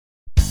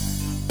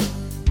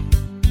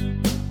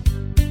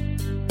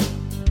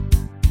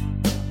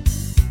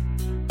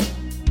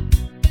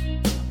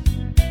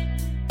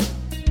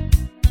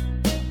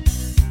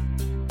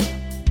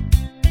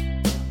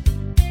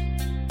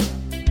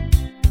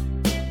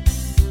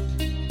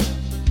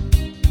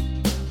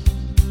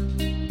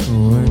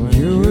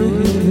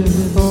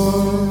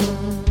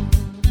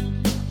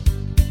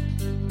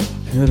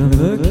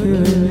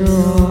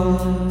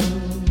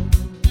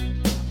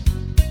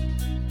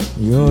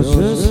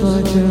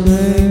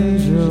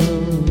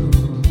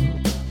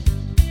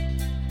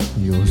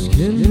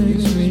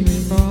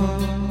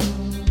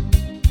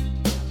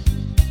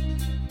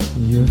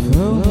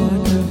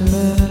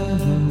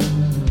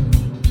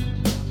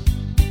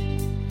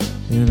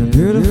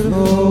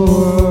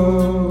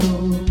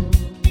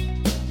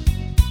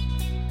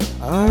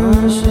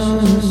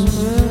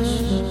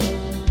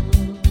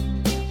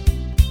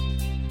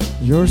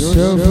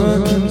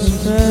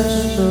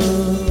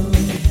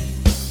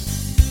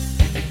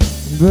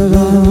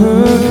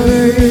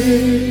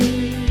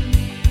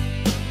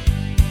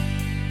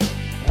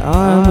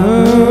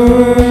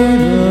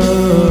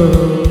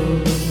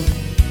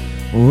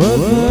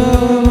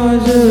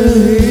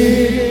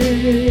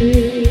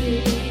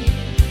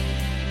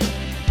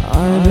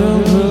I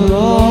don't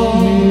belong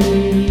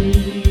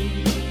here.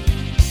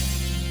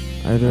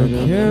 I don't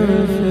care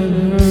if it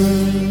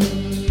hurts.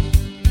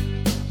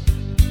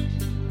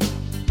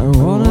 I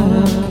wanna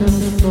have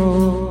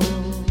control.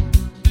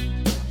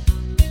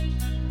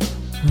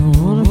 I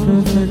want a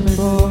perfect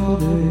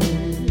body.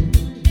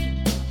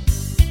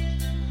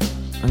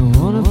 I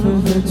want a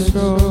perfect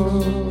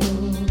soul.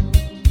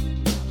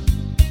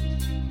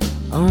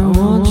 I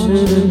want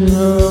you to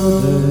know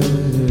this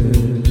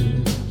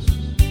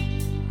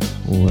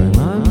when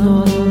I'm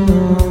not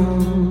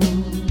around.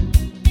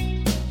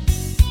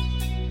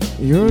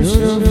 You're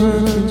so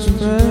fucking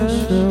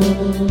special.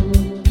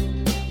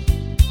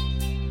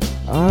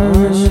 I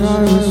wish I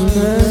was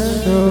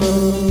special,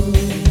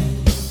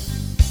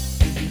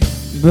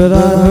 but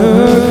I'm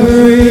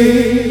agree.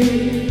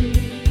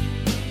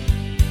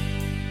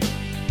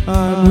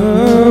 I'm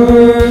hurt.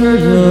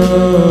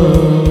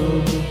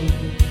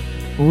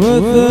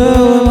 What the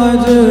hell am I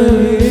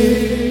doing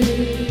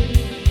here?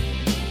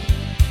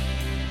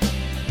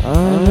 I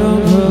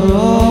don't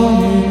belong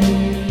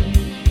here.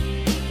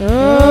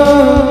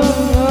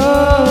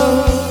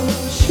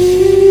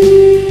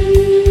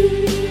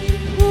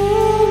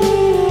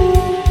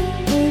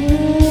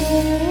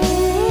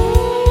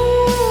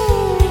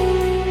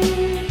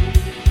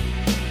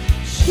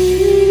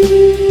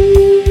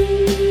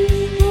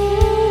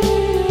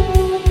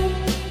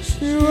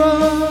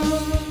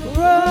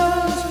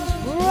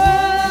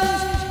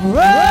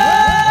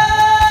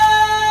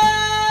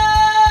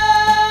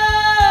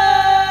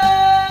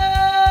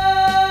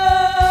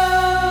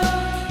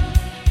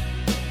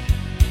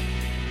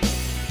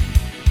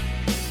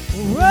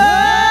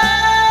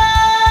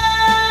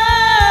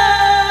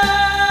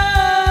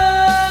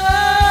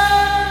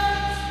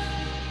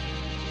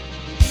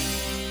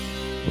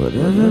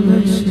 Whatever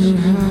makes you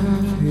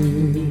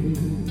happy,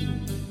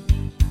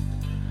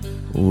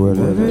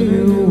 whatever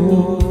you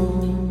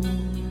want.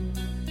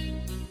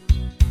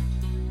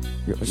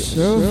 You're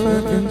so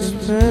fucking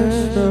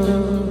special.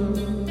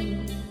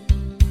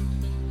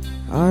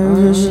 I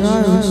wish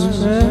I was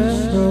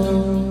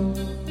special,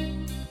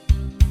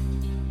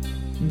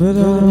 but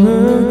I'm a